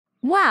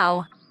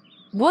Wow!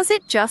 Was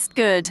it just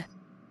good?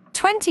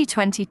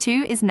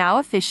 2022 is now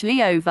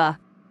officially over.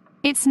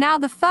 It's now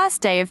the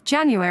first day of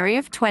January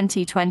of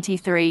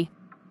 2023.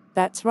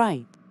 That's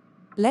right.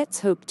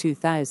 Let's hope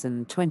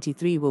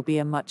 2023 will be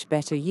a much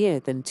better year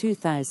than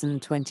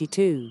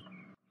 2022.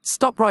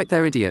 Stop right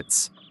there,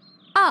 idiots.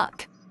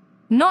 Ugh!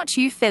 Not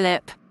you,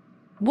 Philip.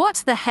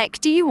 What the heck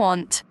do you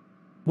want?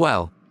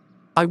 Well,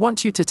 I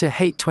want you to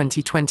hate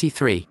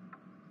 2023.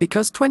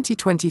 Because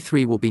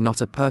 2023 will be not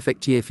a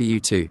perfect year for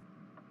you too.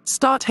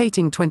 Start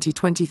hating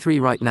 2023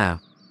 right now.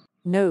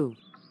 No.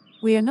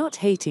 We are not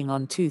hating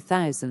on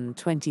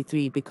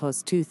 2023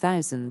 because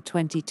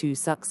 2022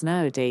 sucks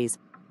nowadays.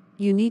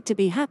 You need to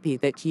be happy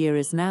that year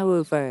is now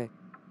over.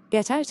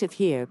 Get out of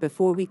here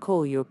before we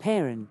call your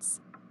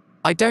parents.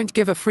 I don't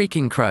give a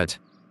freaking crud.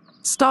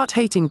 Start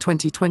hating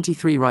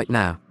 2023 right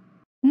now.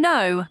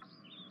 No.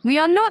 We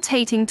are not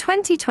hating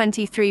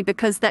 2023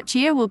 because that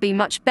year will be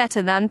much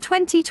better than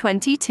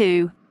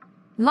 2022.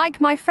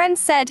 Like my friend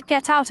said,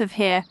 get out of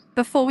here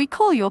before we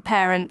call your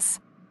parents.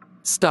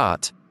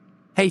 Start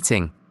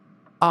hating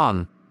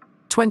on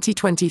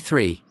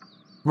 2023.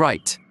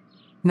 Right.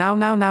 Now,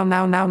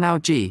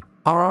 G.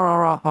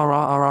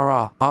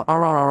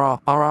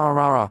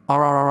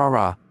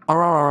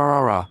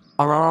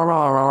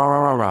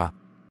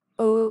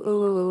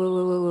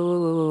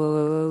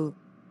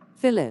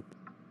 Philip,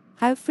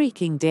 how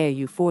freaking dare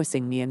you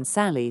forcing me and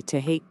Sally to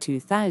hate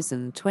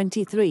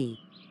 2023?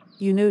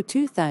 You know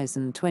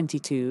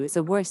 2022 is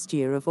the worst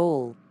year of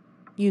all.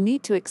 You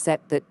need to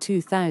accept that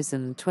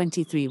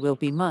 2023 will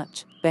be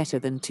much better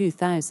than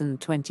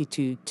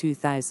 2022,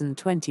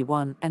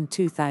 2021, and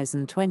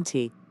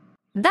 2020.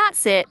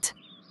 That's it.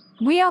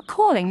 We are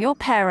calling your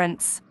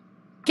parents.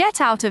 Get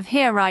out of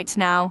here right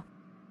now.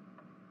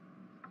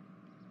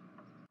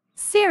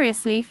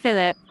 Seriously,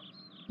 Philip.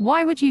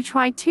 Why would you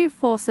try to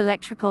force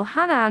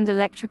ElectricalHannah and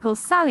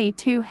ElectricalSally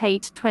to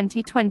hate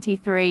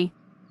 2023?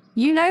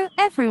 You know,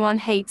 everyone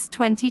hates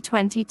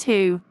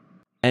 2022.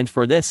 And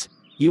for this,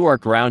 you are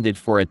grounded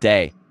for a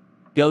day.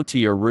 Go to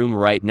your room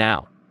right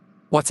now.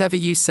 Whatever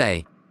you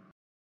say.